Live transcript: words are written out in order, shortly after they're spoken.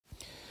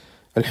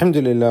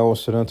Alhamdulillah wa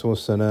salatu wa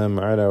salam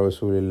ala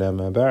rasulillah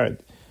ma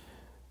ba'd.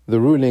 The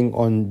ruling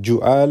on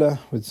ju'ala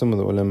with some of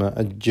the ulama,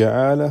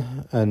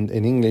 al-ja'ala, and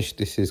in English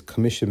this is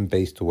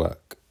commission-based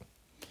work.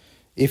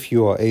 If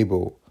you are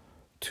able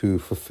to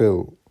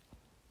fulfill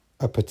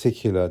a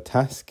particular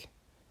task,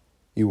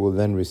 you will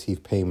then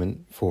receive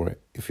payment for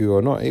it. If you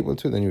are not able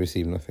to, then you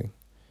receive nothing.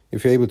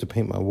 If you're able to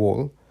paint my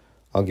wall,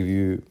 I'll give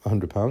you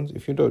 £100.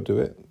 If you don't do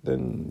it,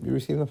 then you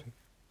receive nothing.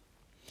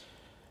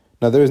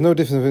 Now, there is no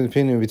difference of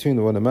opinion between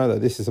the ulama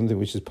that this is something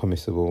which is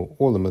permissible.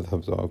 All the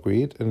madhabs are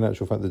agreed. And in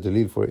actual fact, the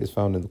dalil for it is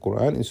found in the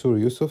Quran, in Surah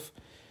Yusuf,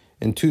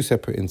 in two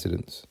separate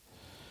incidents.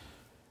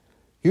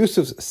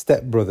 Yusuf's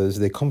stepbrothers,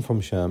 they come from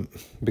Sham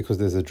because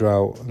there's a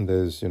drought and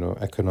there's,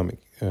 economic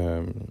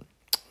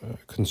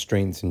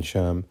constraints in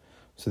Sham.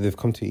 So they've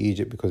come to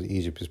Egypt because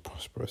Egypt is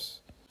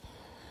prosperous.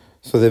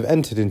 So they've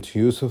entered into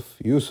Yusuf.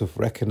 Yusuf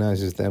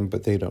recognizes them,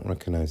 but they don't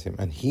recognize him.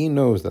 And he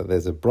knows that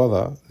there's a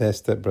brother, their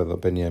stepbrother,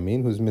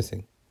 Benjamin, who's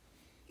missing.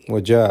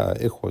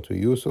 وجاء إخوة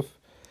يوسف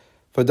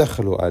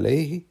فدخلوا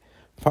عليه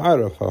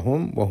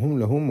فعرفهم وهم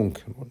له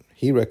منكرون.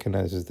 He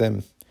recognizes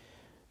them.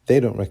 They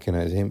don't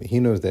recognize him. He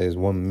knows there is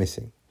one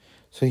missing.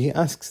 So he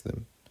asks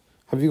them,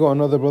 have you got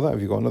another brother?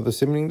 Have you got another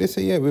sibling? They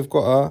say, yeah, we've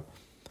got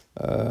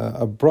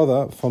a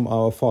brother from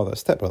our father, a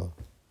stepbrother.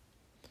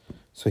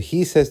 So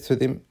he says to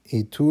them,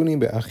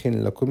 إِتُونِي بِأَخٍ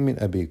لَكُمْ مِنْ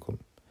أَبِيكُمْ.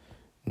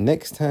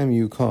 Next time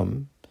you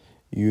come,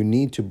 you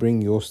need to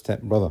bring your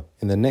stepbrother.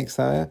 In the next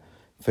ayah,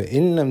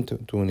 فَإِن لَمْ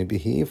تُؤْتُونِ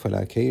بِهِ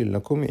فَلَا كَيْلَ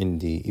لَكُمْ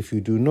عِنْدِي. If you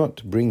do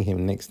not bring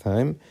him next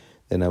time,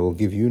 then I will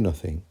give you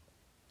nothing.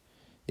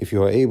 If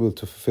you are able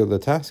to fulfill the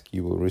task,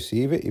 you will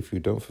receive it. If you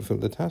don't fulfill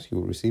the task, you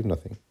will receive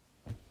nothing.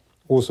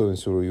 Also in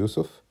Surah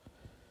Yusuf,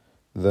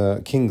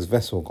 the king's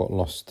vessel got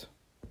lost.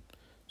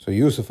 So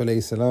Yusuf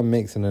alayhi salam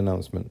makes an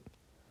announcement.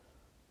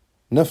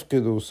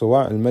 نَفْقِدُ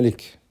صَوَاعِ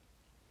الْمَلِكِ.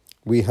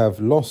 We have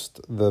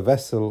lost the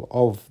vessel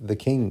of the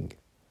king.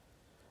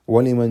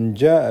 وَلِمَنْ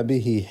جَاءَ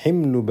بِهِ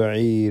حِمْلُ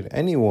بَعِيرٍ.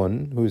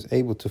 Anyone who is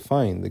able to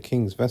find the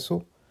king's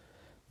vessel,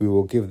 we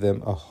will give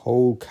them a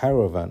whole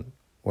caravan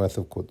worth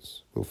of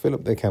goods. We'll fill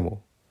up their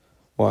camel.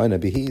 وَأَنَا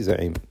بِهِ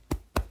زَعِيمٌ.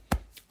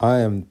 I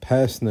am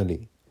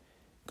personally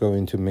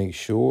going to make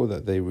sure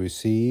that they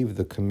receive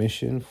the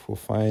commission for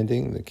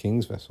finding the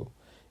king's vessel.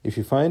 If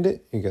you find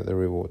it, you get the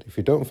reward. If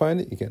you don't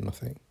find it, you get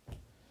nothing.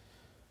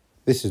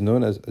 This is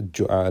known as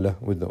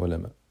ju'ala with the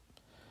ulama.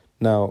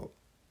 Now,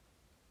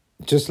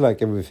 just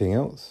like everything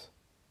else,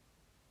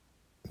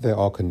 there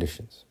are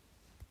conditions.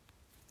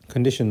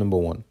 Condition number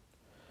one,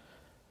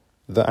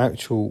 the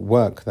actual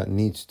work that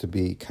needs to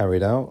be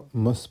carried out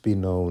must be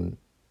known.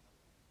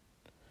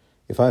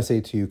 If I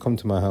say to you, come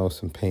to my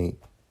house and paint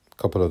a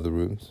couple of the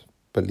rooms,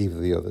 but leave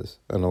the others,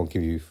 and I'll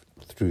give you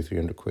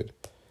 300 quid.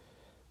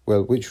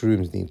 Well, which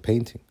rooms need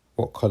painting?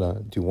 What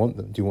colour do you want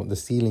them? Do you want the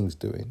ceilings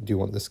doing? Do you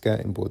want the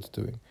skirting boards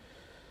doing?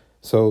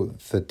 So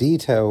the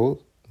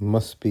detail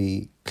must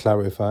be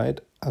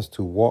clarified as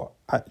to what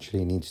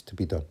actually needs to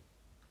be done.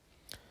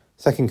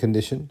 Second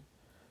condition,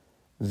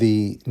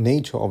 the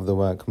nature of the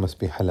work must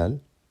be halal.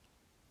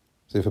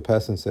 So if a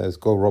person says,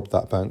 go rob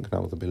that bank,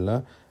 na'udhu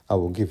billah, I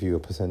will give you a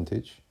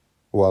percentage,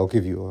 or I'll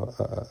give you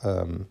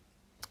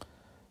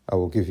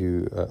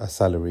a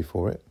salary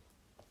for it.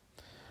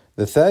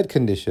 The third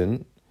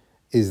condition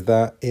is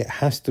that it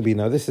has to be,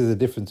 now this is a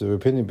difference of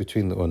opinion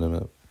between the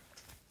ulama.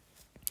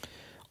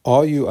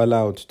 Are you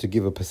allowed to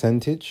give a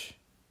percentage,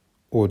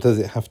 or does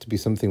it have to be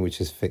something which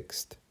is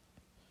fixed?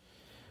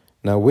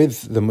 Now,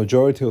 with the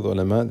majority of the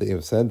ulama, they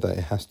have said that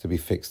it has to be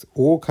fixed.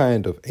 All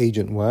kind of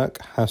agent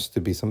work has to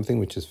be something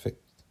which is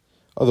fixed.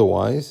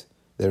 Otherwise,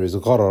 there is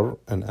gharar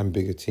and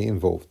ambiguity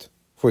involved.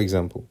 For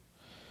example,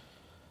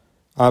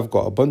 I've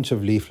got a bunch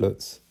of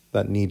leaflets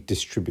that need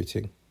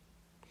distributing.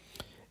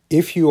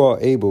 If you are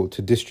able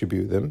to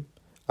distribute them,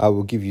 I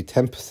will give you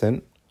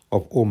 10%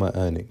 of all my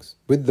earnings.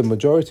 With the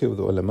majority of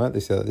the ulama, they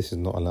say that this is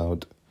not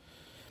allowed.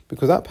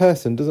 Because that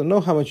person doesn't know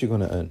how much you're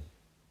going to earn.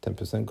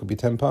 10% could be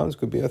 £10,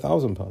 could be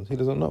 £1,000. He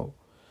doesn't know.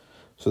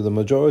 So the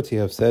majority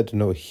have said,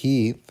 no,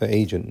 he, the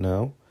agent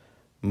now,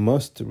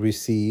 must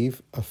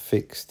receive a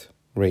fixed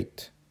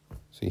rate.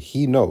 So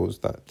he knows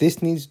that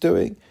this needs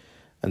doing,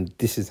 and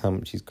this is how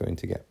much he's going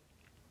to get.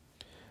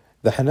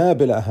 The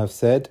Hanabila have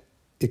said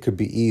it could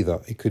be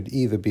either. It could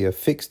either be a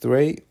fixed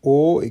rate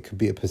or it could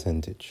be a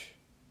percentage.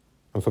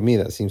 And for me,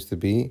 that seems to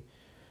be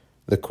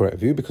the correct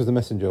view, because the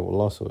Messenger of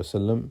Allah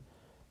sallallahu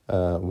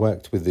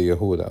worked with the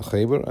Yahud at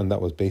Khaybar, and that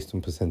was based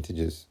on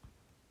percentages.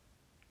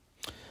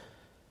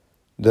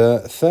 The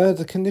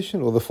third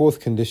condition, or the fourth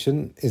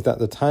condition, is that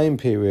the time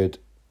period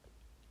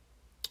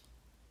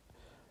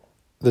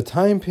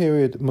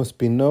must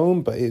be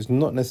known, but it's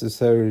not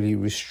necessarily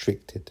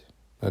restricted.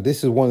 Now,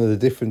 this is one of the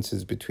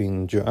differences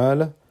between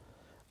ju'ala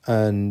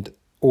and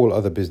all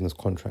other business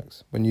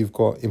contracts. When you've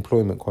got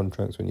employment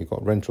contracts, when you've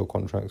got rental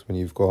contracts, when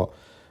you've got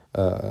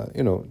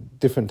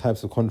different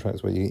types of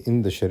contracts where you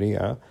in the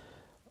Sharia,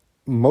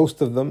 most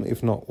of them,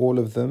 if not all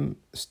of them,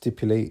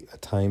 stipulate a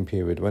time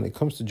period. When it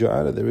comes to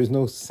ju'ala, there is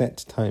no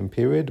set time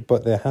period,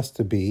 but there has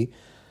to be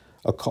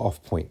a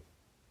cut-off point.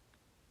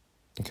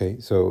 Okay,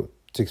 so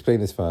to explain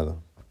this further.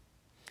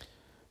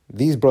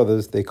 These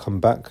brothers, they come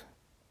back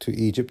to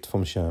Egypt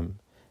from Sham.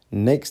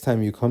 Next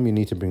time you come, you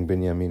need to bring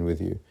Binyamin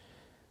with you.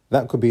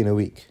 That could be in a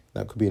week,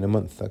 that could be in a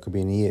month, that could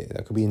be in a year,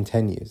 that could be in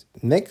 10 years.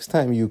 Next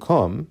time you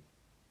come,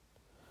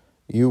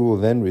 you will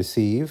then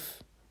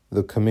receive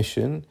the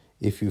commission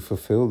if you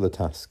fulfill the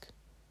task.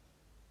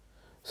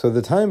 So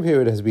the time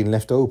period has been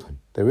left open.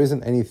 There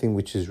isn't anything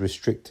which is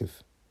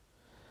restrictive.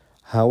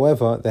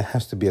 However, there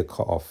has to be a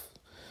cut-off.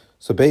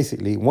 So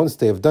basically, once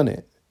they have done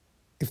it,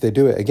 if they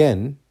do it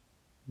again,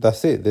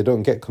 that's it. They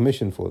don't get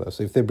commission for that.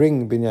 So if they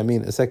bring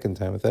Binyamin a second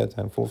time, a third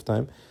time, fourth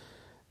time,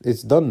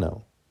 it's done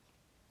now,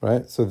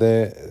 right? So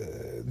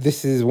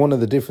this is one of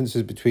the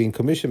differences between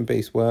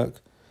commission-based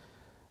work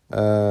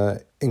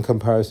in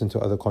comparison to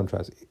other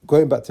contracts.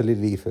 Going back to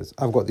leaflets,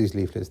 I've got these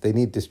leaflets. They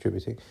need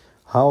distributing.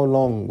 How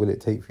long will it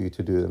take for you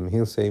to do them?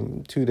 He'll say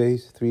 2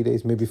 days, 3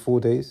 days, maybe 4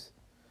 days.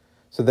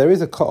 So there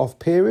is a cut-off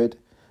period,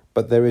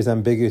 but there is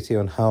ambiguity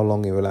on how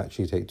long it will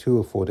actually take, 2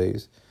 or 4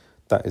 days.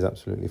 That is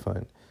absolutely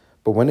fine.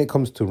 But when it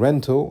comes to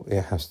rental,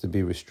 it has to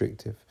be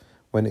restrictive.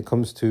 When it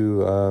comes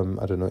to,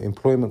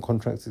 employment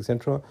contracts,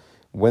 etc.,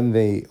 when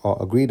they are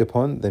agreed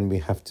upon, then we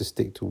have to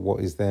stick to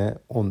what is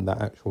there on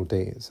that actual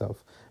day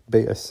itself.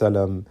 Bayt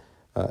as-salam,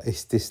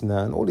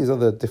 istisna, and all these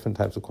other different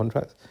types of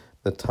contracts,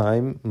 the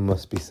time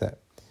must be set.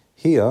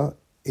 Here,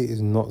 it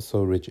is not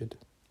so rigid.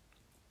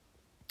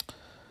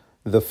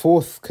 The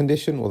fourth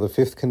condition or the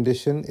fifth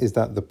condition is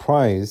that the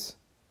price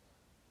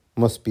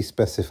must be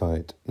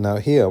specified. Now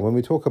here, when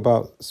we talk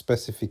about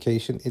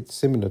specification, it's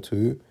similar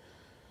to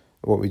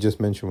what we just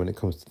mentioned when it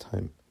comes to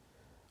time.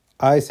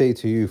 I say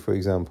to you, for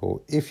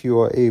example, if you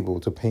are able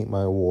to paint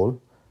my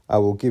wall, I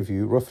will give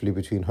you roughly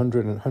between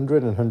 100 and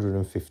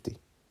 150.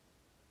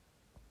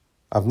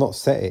 I've not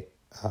set it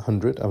at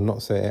 100, I've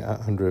not set it at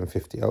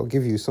 150. I'll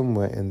give you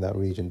somewhere in that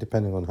region,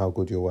 depending on how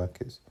good your work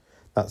is.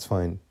 That's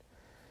fine.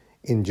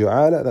 In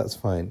Ju'ala, that's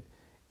fine.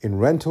 In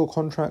rental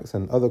contracts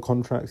and other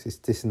contracts,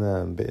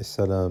 istisna and Bayt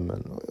as-salam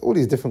and all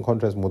these different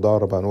contracts,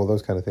 mudaraba and all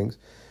those kind of things,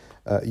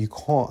 you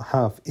can't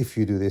have, if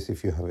you do this,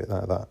 if you have it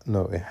like that.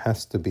 No, it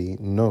has to be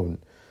known.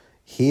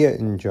 Here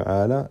in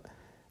Ju'ala,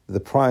 the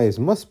price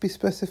must be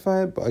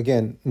specified, but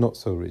again, not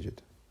so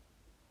rigid.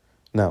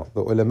 Now,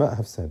 the ulama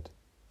have said,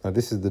 now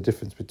this is the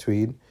difference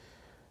between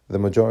the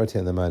majority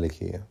and the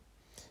Malikiyya.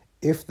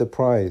 If the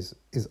price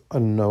is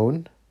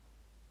unknown,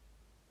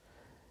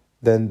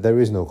 then there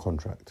is no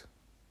contract.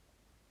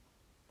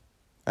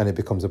 And it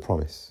becomes a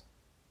promise.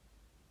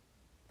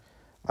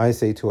 I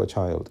say to a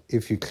child,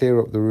 if you clear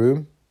up the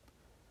room,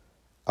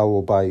 I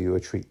will buy you a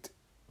treat.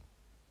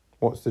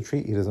 What's the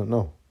treat? He doesn't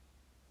know.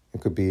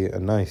 It could be a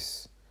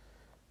nice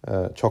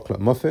chocolate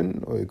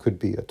muffin, or it could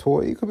be a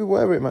toy, it could be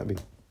whatever it might be.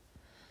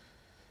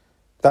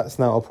 That's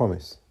now a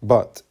promise.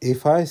 But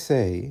if I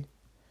say,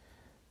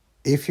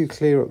 if you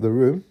clear up the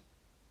room,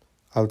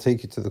 I'll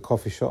take you to the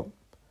coffee shop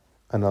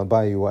and I'll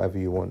buy you whatever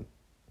you want.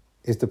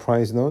 Is the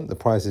price known? The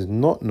price is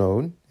not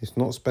known, it's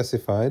not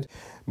specified,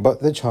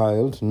 but the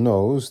child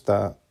knows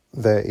that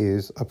there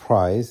is a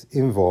price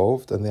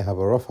involved and they have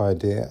a rough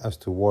idea as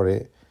to what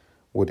it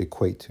would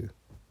equate to.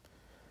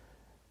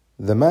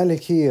 The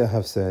Malikiyya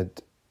have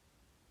said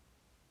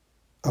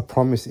a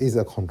promise is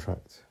a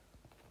contract.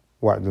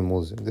 Wa'd bin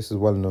Mulzim, this is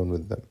well known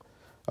with them.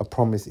 A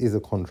promise is a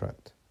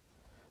contract.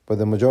 But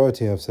the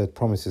majority have said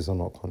promises are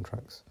not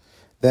contracts.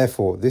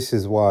 Therefore, this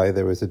is why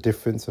there is a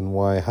difference and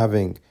why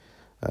having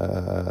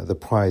the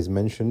price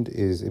mentioned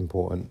is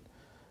important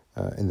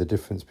in the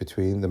difference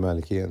between the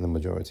Malikiyya and the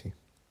majority.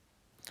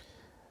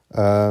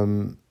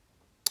 The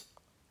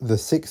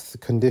sixth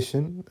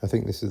condition, I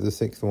think this is the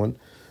sixth one,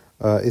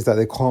 is that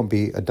there can't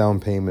be a down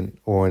payment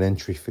or an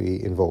entry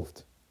fee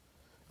involved.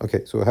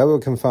 Okay, so whoever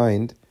can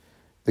find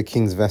the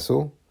king's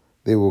vessel,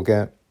 they will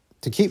get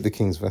to keep the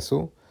king's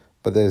vessel,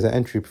 but there's an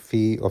entry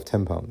fee of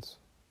 £10.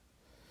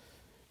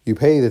 You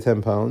pay the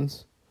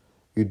 £10,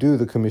 you do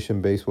the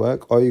commission-based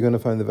work. Are you going to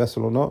find the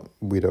vessel or not?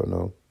 We don't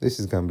know. This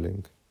is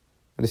gambling.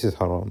 And this is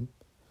haram.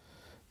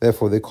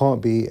 Therefore, there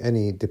can't be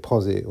any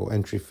deposit or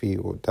entry fee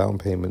or down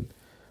payment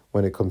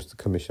when it comes to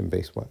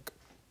commission-based work.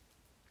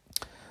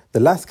 The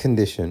last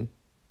condition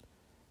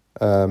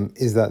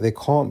is that there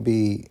can't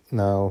be,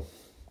 now,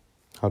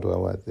 how do I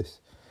word this?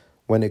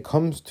 When it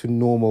comes to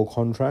normal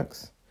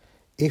contracts,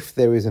 if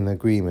there is an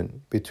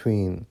agreement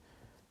between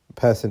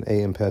person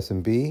A and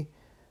person B,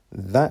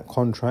 that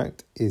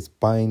contract is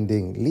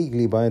binding,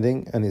 legally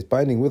binding, and is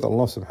binding with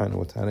Allah subhanahu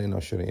wa ta'ala in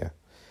our Sharia.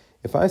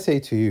 If I say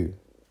to you,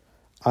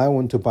 I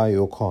want to buy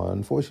your car,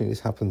 unfortunately this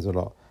happens a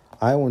lot,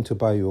 I want to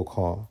buy your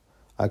car,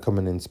 I come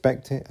and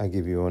inspect it, I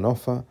give you an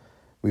offer,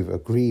 we've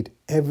agreed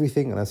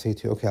everything, and I say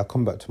to you, okay, I'll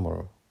come back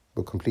tomorrow,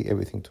 we'll complete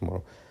everything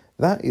tomorrow.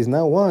 That is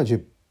now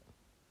wajib,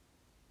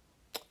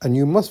 and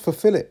you must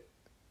fulfill it.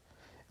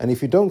 And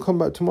if you don't come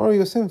back tomorrow,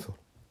 you're sinful.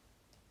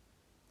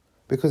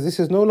 Because this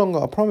is no longer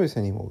a promise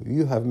anymore.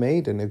 You have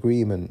made an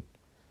agreement.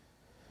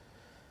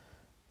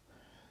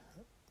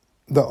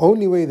 The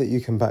only way that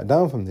you can back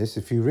down from this,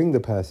 if you ring the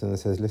person and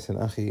says, listen,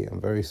 Akhi, I'm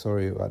very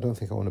sorry, I don't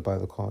think I want to buy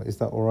the car. Is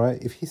that all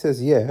right? If he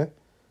says, yeah,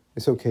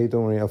 it's okay,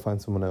 don't worry, I'll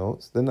find someone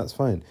else, then that's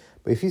fine.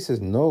 But if he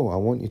says, no, I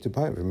want you to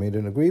buy it, we've made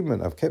an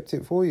agreement, I've kept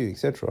it for you,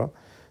 etc.,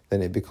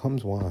 then it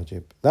becomes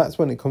wajib. That's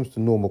when it comes to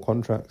normal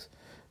contracts,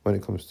 when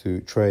it comes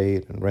to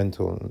trade and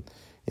rental and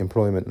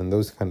employment and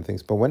those kind of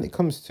things. But when it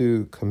comes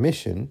to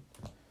commission,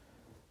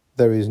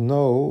 there's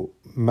no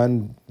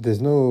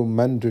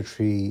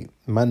mandatory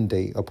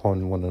mandate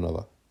upon one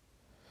another.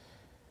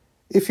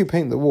 If you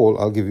paint the wall,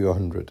 I'll give you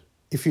 100.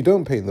 If you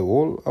don't paint the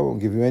wall, I won't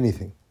give you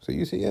anything. So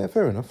you say, yeah,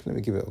 fair enough, let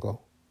me give it a go.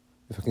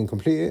 If I can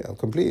complete it, I'll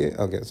complete it,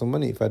 I'll get some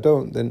money. If I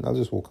don't, then I'll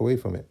just walk away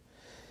from it.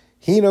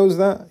 He knows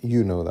that,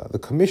 you know that. The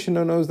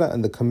commissioner knows that,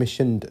 and the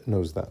commissioned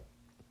knows that.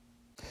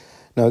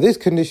 Now, this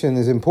condition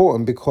is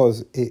important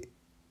because it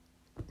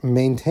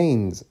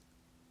maintains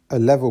a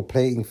level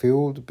playing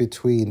field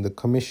between the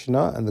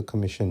commissioner and the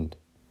commissioned.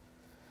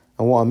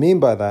 And what I mean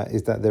by that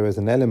is that there is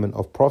an element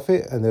of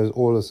profit and there's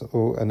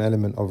also an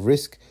element of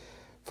risk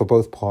for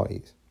both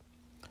parties.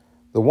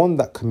 The one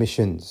that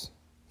commissions,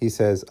 he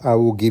says, I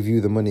will give you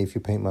the money if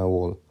you paint my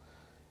wall.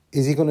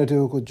 Is he going to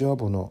do a good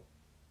job or not?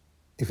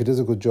 If he does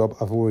a good job,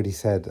 I've already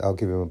said I'll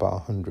give him about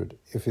 100.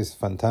 If it's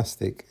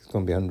fantastic, it's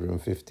going to be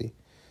 150.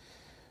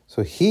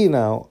 So he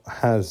now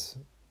has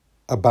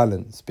a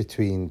balance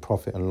between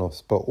profit and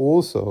loss, but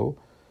also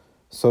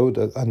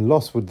and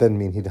loss would then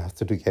mean he'd have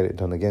to get it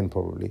done again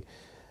probably.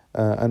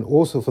 And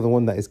also for the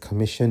one that is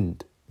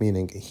commissioned,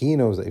 meaning he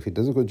knows that if he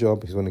does a good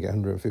job, he's going to get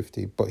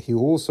 150. But he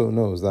also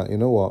knows that, you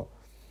know what,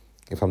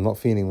 if I'm not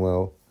feeling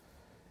well,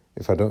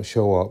 if I don't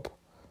show up,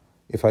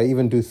 if I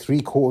even do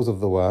 3/4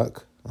 of the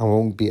work, I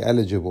won't be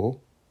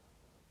eligible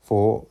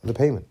for the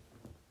payment.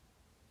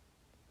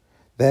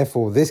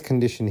 Therefore, this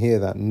condition here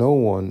that no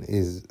one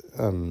is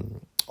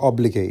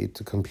obligated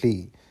to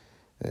complete,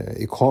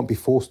 it can't be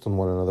forced on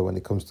one another when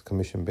it comes to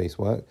commission-based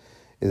work,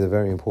 is a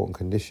very important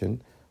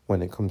condition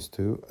when it comes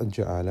to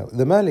ja'ala.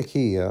 The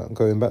Malikiyya,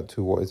 going back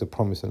to what is a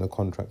promise and a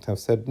contract, have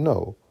said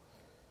no.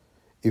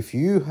 If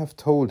you have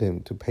told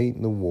him to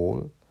paint the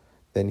wall,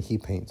 then he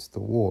paints the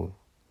wall.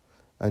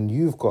 And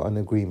you've got an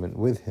agreement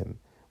with him.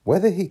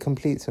 Whether he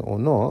completes it or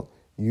not,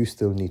 you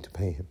still need to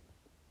pay him.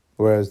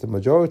 Whereas the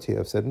majority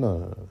have said,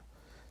 no.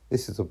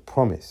 This is a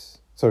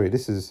promise. Sorry,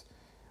 this is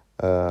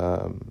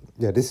a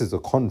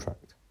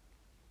contract.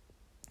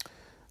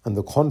 And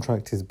the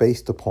contract is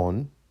based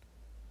upon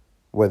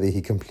whether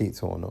he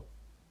completes it or not.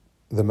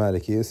 The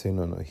Maliki is saying,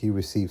 no, he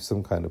receives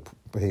some kind of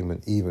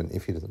payment even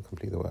if he doesn't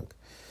complete the work.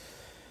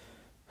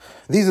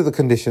 These are the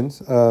conditions.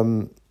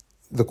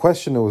 The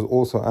questioner was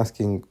also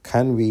asking,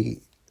 can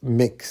we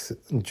mix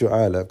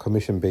ju'ala,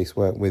 commission-based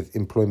work, with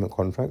employment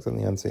contracts? And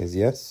the answer is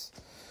yes,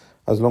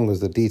 as long as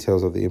the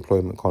details of the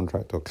employment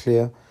contract are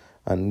clear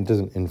and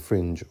doesn't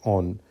infringe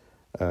on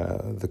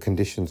the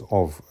conditions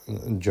of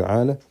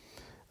ju'ala.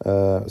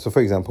 So,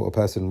 for example, a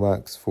person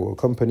works for a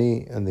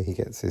company and then he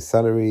gets his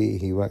salary,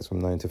 he works from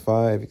 9 to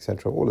 5,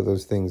 etc. All of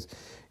those things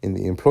in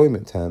the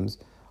employment terms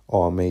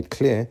are made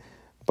clear.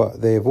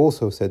 But they have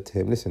also said to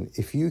him, listen,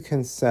 if you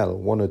can sell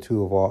 1 or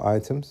 2 of our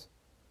items,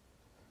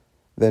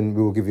 then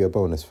we will give you a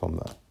bonus from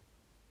that.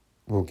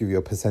 We'll give you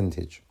a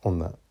percentage on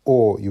that.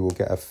 Or you will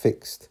get a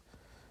fixed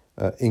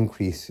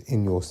increase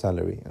in your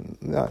salary. And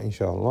that,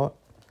 inshallah,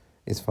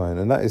 is fine.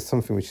 And that is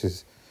something which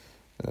is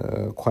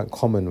quite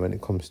common when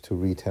it comes to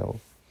retail.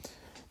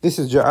 This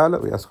is ja'ala.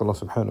 We ask Allah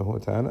subhanahu wa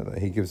ta'ala that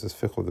He gives us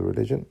fiqh of the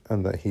religion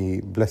and that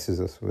He blesses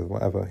us with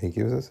whatever He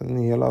gives us, and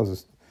He allows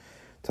us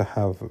to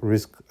have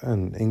rizq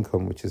and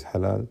income which is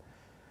halal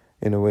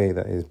in a way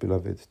that is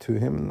beloved to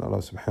Him. And Allah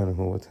subhanahu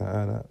wa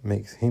ta'ala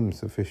makes Him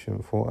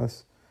sufficient for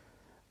us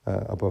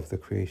above the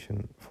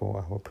creation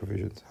for our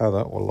provisions.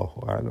 هذا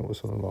والله أعلم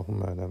وصلى الله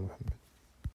على محمد.